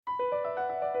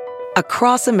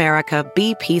Across America,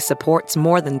 BP supports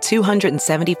more than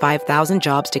 275,000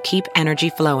 jobs to keep energy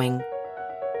flowing.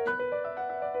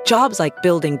 Jobs like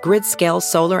building grid-scale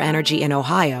solar energy in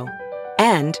Ohio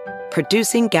and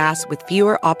producing gas with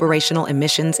fewer operational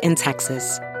emissions in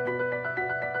Texas.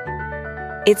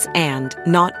 It's and,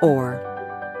 not or.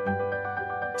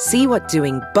 See what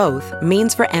doing both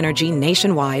means for energy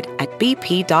nationwide at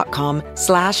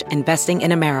bp.com/investing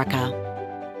in America.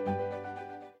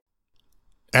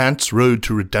 Ant's Road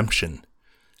to Redemption: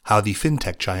 How the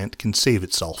Fintech Giant Can Save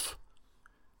Itself.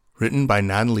 Written by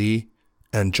Nan Li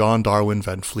and John Darwin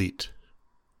Van Fleet.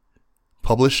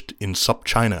 Published in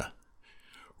SupChina.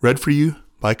 Read for you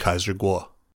by Kaiser Guo.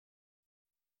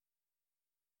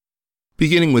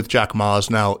 Beginning with Jack Ma's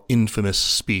now infamous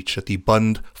speech at the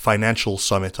Bund Financial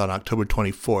Summit on October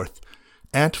 24th,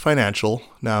 Ant Financial,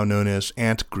 now known as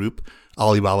Ant Group,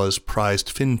 Alibaba's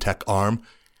prized fintech arm,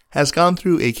 has gone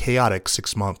through a chaotic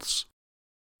 6 months.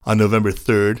 On November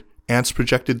 3rd, Ant's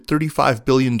projected $35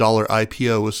 billion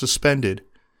IPO was suspended.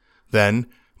 Then,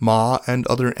 Ma and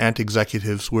other Ant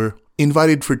executives were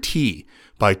invited for tea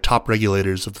by top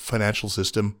regulators of the financial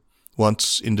system,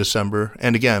 once in December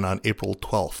and again on April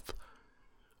 12th.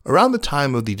 Around the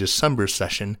time of the December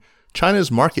session,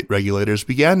 China's market regulators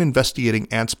began investigating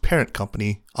Ant's parent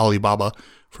company, Alibaba,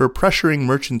 for pressuring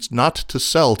merchants not to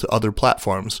sell to other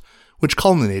platforms, which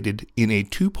culminated in a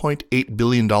 $2.8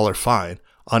 billion fine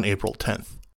on April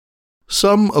 10th.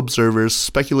 Some observers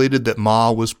speculated that Ma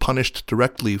was punished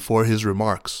directly for his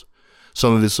remarks.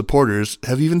 Some of his supporters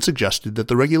have even suggested that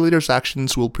the regulators'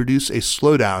 actions will produce a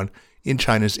slowdown in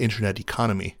China's internet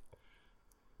economy.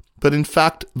 But in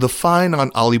fact, the fine on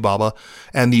Alibaba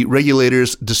and the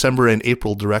regulators' December and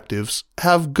April directives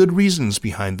have good reasons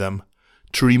behind them: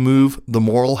 to remove the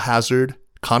moral hazard,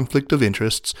 conflict of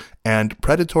interests, and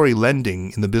predatory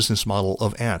lending in the business model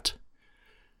of Ant.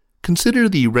 Consider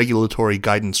the regulatory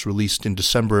guidance released in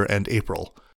December and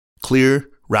April.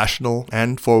 Clear, rational,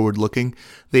 and forward-looking,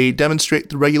 they demonstrate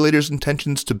the regulators'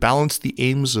 intentions to balance the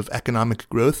aims of economic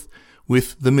growth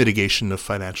with the mitigation of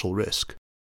financial risk.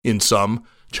 In sum,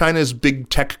 China's big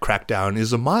tech crackdown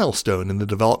is a milestone in the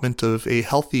development of a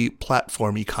healthy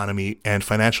platform economy and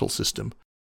financial system.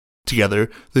 Together,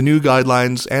 the new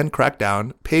guidelines and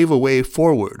crackdown pave a way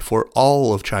forward for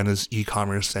all of China's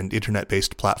e-commerce and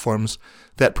internet-based platforms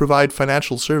that provide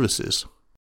financial services.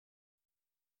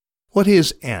 What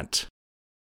is Ant?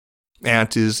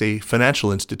 Ant is a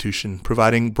financial institution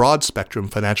providing broad-spectrum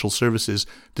financial services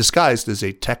disguised as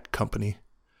a tech company.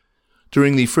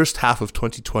 During the first half of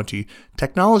 2020,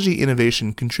 technology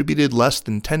innovation contributed less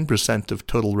than 10% of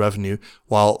total revenue,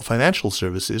 while financial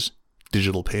services,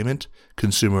 digital payment,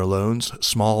 consumer loans,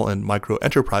 small and micro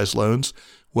enterprise loans,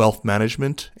 wealth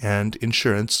management, and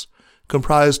insurance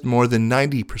comprised more than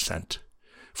 90%,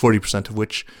 40% of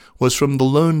which was from the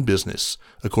loan business,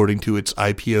 according to its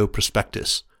IPO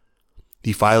prospectus.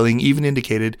 The filing even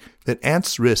indicated that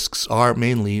Ant's risks are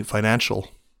mainly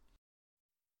financial.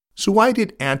 So why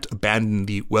did Ant abandon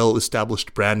the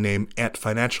well-established brand name Ant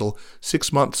Financial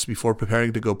 6 months before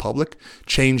preparing to go public,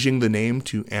 changing the name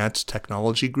to Ant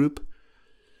Technology Group?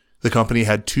 The company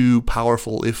had two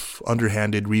powerful, if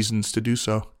underhanded, reasons to do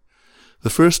so. The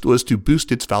first was to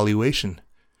boost its valuation.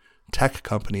 Tech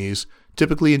companies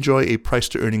typically enjoy a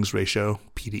price-to-earnings ratio,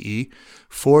 PDE,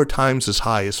 4 times as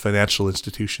high as financial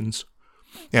institutions.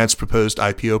 Ant's proposed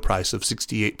IPO price of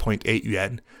 68.8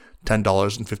 yuan,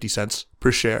 $10.50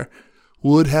 per share,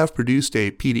 would have produced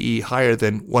a PDE higher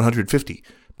than 150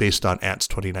 based on Ant's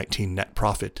 2019 net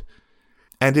profit.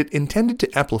 And it intended to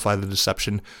amplify the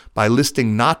deception by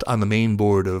listing not on the main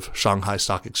board of Shanghai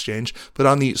Stock Exchange, but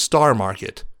on the STAR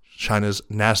market, China's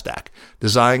NASDAQ,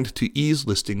 designed to ease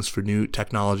listings for new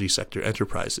technology sector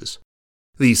enterprises.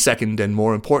 The second and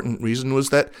more important reason was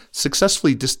that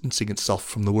successfully distancing itself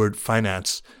from the word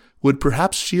finance would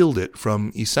perhaps shield it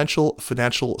from essential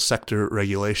financial sector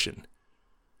regulation.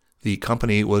 The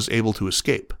company was able to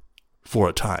escape, for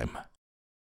a time.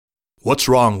 What's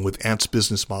wrong with Ant's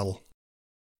business model?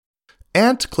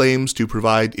 Ant claims to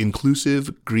provide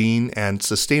inclusive, green, and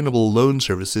sustainable loan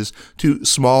services to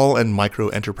small and micro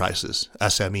enterprises,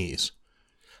 SMEs.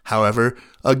 However,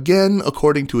 again,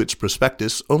 according to its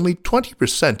prospectus, only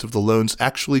 20% of the loans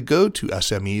actually go to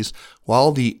SMEs,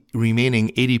 while the remaining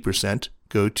 80%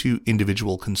 go to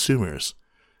individual consumers.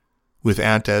 With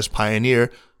Ant as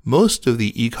pioneer, most of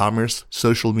the e-commerce,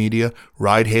 social media,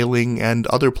 ride-hailing, and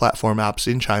other platform apps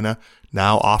in China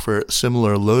now offer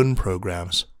similar loan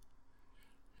programs.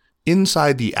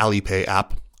 Inside the Alipay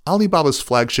app, Alibaba's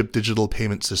flagship digital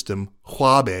payment system,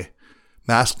 Huabei,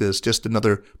 masked as just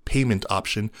another payment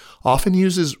option, often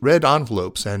uses red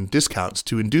envelopes and discounts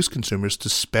to induce consumers to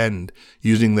spend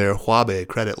using their Huabei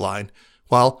credit line,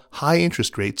 while high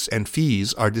interest rates and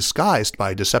fees are disguised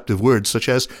by deceptive words such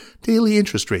as daily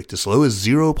interest rate as low as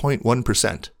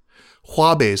 0.1%.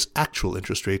 Huabei's actual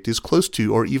interest rate is close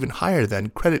to or even higher than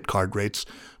credit card rates,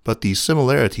 but the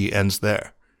similarity ends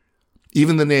there.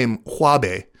 Even the name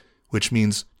Huabei, which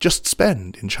means just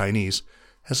spend in Chinese,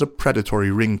 has a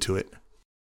predatory ring to it.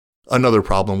 Another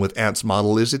problem with Ant's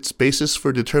model is its basis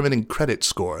for determining credit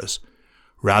scores.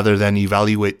 Rather than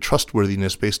evaluate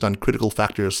trustworthiness based on critical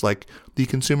factors like the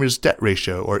consumer's debt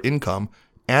ratio or income,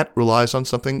 Ant relies on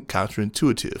something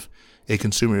counterintuitive, a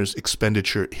consumer's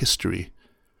expenditure history.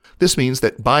 This means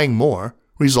that buying more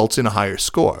results in a higher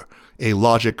score, a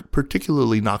logic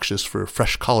particularly noxious for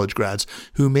fresh college grads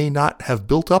who may not have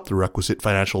built up the requisite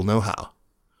financial know-how.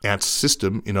 Ant's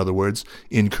system, in other words,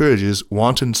 encourages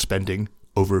wanton spending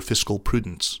over fiscal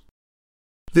prudence.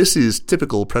 This is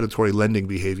typical predatory lending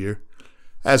behavior.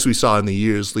 As we saw in the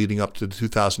years leading up to the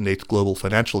 2008 global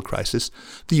financial crisis,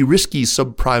 the risky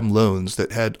subprime loans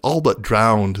that had all but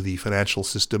drowned the financial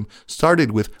system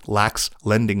started with lax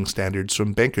lending standards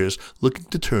from bankers looking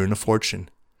to turn a fortune.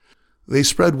 They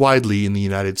spread widely in the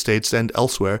United States and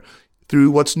elsewhere through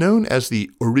what's known as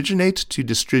the Originate to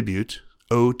Distribute,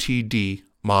 OTD,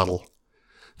 model.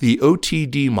 The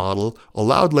OTD model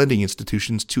allowed lending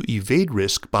institutions to evade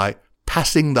risk by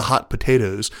passing the hot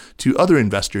potatoes to other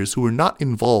investors who were not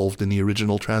involved in the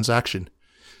original transaction.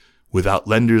 Without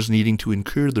lenders needing to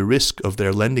incur the risk of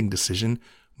their lending decision,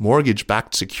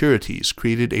 mortgage-backed securities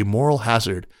created a moral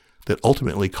hazard that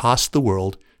ultimately cost the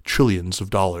world trillions of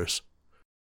dollars.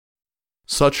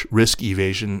 Such risk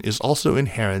evasion is also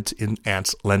inherent in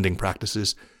Ant's lending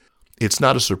practices. It's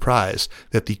not a surprise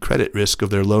that the credit risk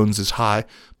of their loans is high,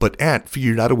 but Ant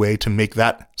figured out a way to make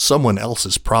that someone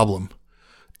else's problem.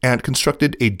 Ant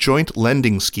constructed a joint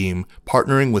lending scheme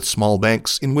partnering with small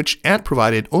banks in which Ant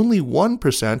provided only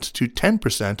 1% to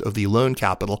 10% of the loan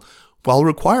capital while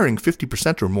requiring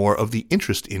 50% or more of the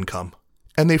interest income.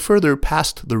 And they further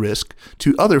passed the risk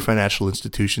to other financial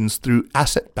institutions through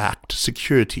asset-backed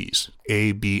securities,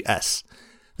 ABS.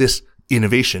 This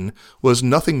innovation was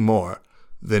nothing more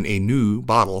than a new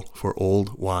bottle for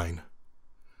old wine.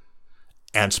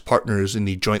 Ant's partners in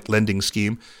the joint lending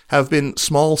scheme have been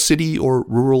small city or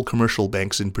rural commercial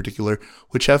banks in particular,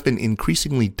 which have been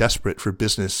increasingly desperate for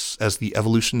business as the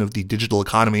evolution of the digital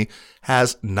economy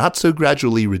has not so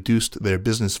gradually reduced their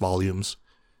business volumes.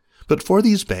 But for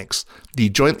these banks, the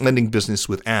joint lending business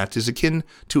with Ant is akin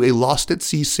to a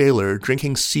lost-at-sea sailor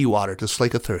drinking seawater to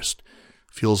slake a thirst.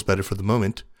 Feels better for the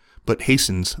moment, but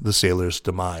hastens the sailor's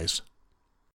demise.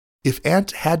 If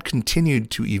Ant had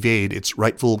continued to evade its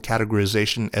rightful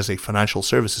categorization as a financial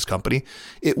services company,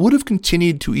 it would have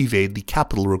continued to evade the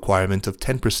capital requirement of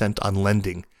 10% on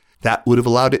lending. That would have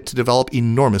allowed it to develop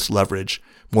enormous leverage,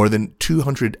 more than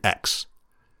 200x.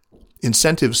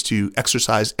 Incentives to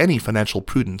exercise any financial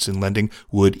prudence in lending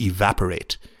would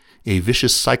evaporate. A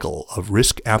vicious cycle of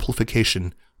risk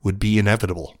amplification would be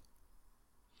inevitable.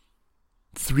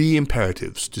 3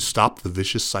 imperatives to stop the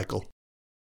vicious cycle.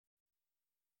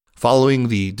 Following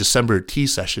the December tea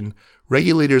session,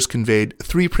 regulators conveyed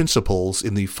 3 principles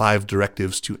in the 5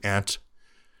 directives to Ant.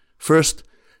 First,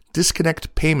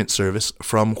 disconnect payment service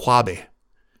from Huabei.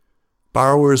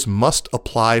 Borrowers must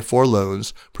apply for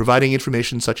loans, providing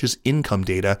information such as income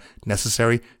data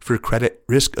necessary for credit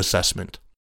risk assessment.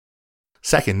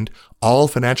 Second, all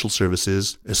financial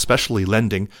services, especially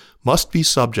lending, must be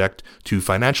subject to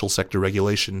financial sector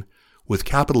regulation, with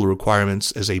capital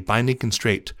requirements as a binding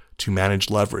constraint to manage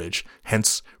leverage,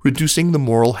 hence reducing the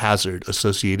moral hazard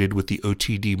associated with the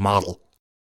OTD model.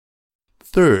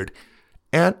 Third,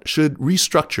 Ant should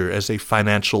restructure as a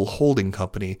financial holding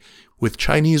company with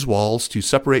Chinese walls to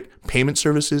separate payment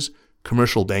services,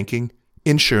 commercial banking,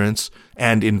 insurance,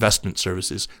 and investment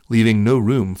services, leaving no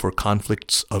room for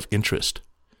conflicts of interest.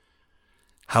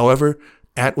 However,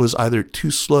 Ant was either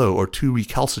too slow or too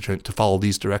recalcitrant to follow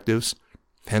these directives,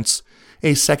 hence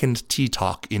a second tea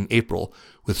talk in April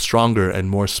with stronger and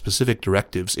more specific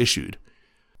directives issued.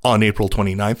 On April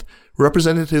 29th,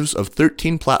 representatives of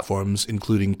 13 platforms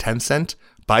including Tencent,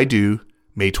 Baidu,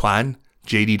 Meituan,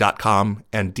 JD.com,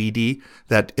 and Didi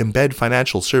that embed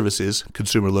financial services,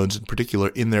 consumer loans in particular,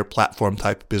 in their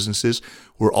platform-type businesses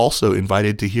were also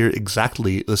invited to hear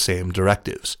exactly the same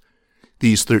directives.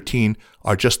 These 13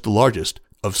 are just the largest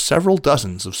of several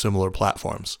dozens of similar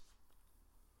platforms.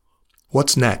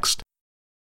 What's next?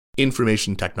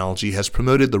 Information technology has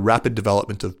promoted the rapid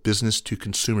development of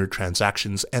business-to-consumer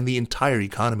transactions and the entire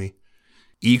economy.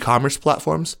 E-commerce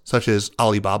platforms such as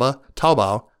Alibaba,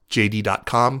 Taobao,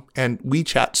 JD.com, and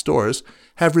WeChat stores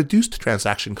have reduced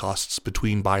transaction costs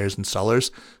between buyers and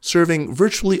sellers, serving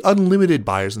virtually unlimited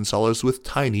buyers and sellers with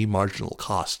tiny marginal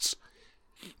costs.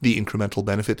 The incremental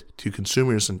benefit to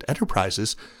consumers and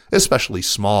enterprises, especially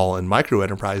small and micro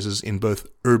enterprises in both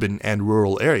urban and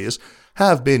rural areas,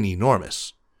 have been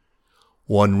enormous.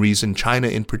 One reason China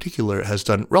in particular has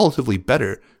done relatively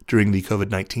better during the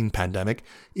COVID-19 pandemic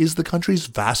is the country's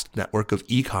vast network of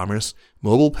e-commerce,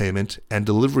 mobile payment, and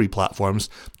delivery platforms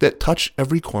that touch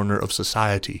every corner of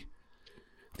society.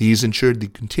 These ensured the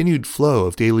continued flow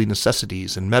of daily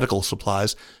necessities and medical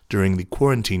supplies during the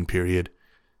quarantine period.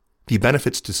 The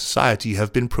benefits to society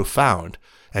have been profound,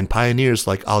 and pioneers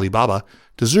like Alibaba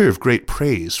deserve great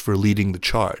praise for leading the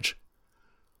charge.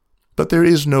 But there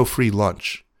is no free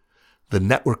lunch. The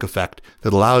network effect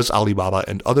that allows Alibaba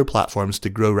and other platforms to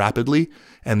grow rapidly,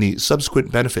 and the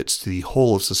subsequent benefits to the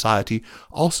whole of society,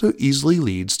 also easily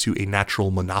leads to a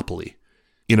natural monopoly.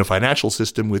 In a financial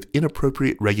system with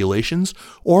inappropriate regulations,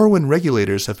 or when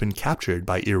regulators have been captured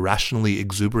by irrationally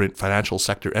exuberant financial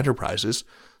sector enterprises,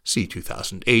 see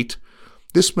 2008,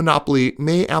 this monopoly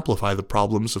may amplify the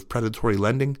problems of predatory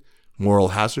lending, moral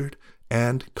hazard,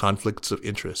 and conflicts of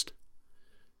interest.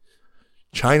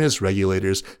 China's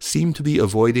regulators seem to be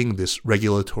avoiding this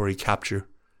regulatory capture,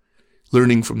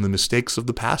 learning from the mistakes of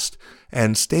the past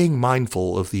and staying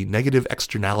mindful of the negative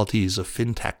externalities of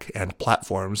fintech and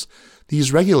platforms.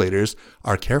 These regulators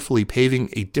are carefully paving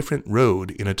a different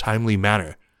road in a timely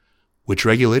manner, which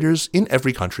regulators in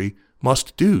every country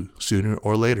must do sooner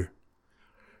or later.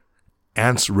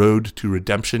 Ant's road to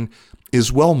redemption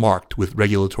is well marked with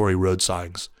regulatory road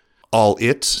signs. All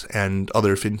it and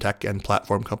other fintech and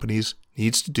platform companies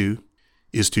needs to do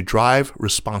is to drive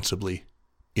responsibly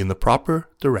in the proper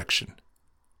direction.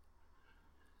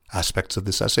 Aspects of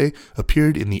this essay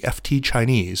appeared in the FT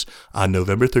Chinese on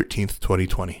November 13,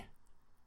 2020.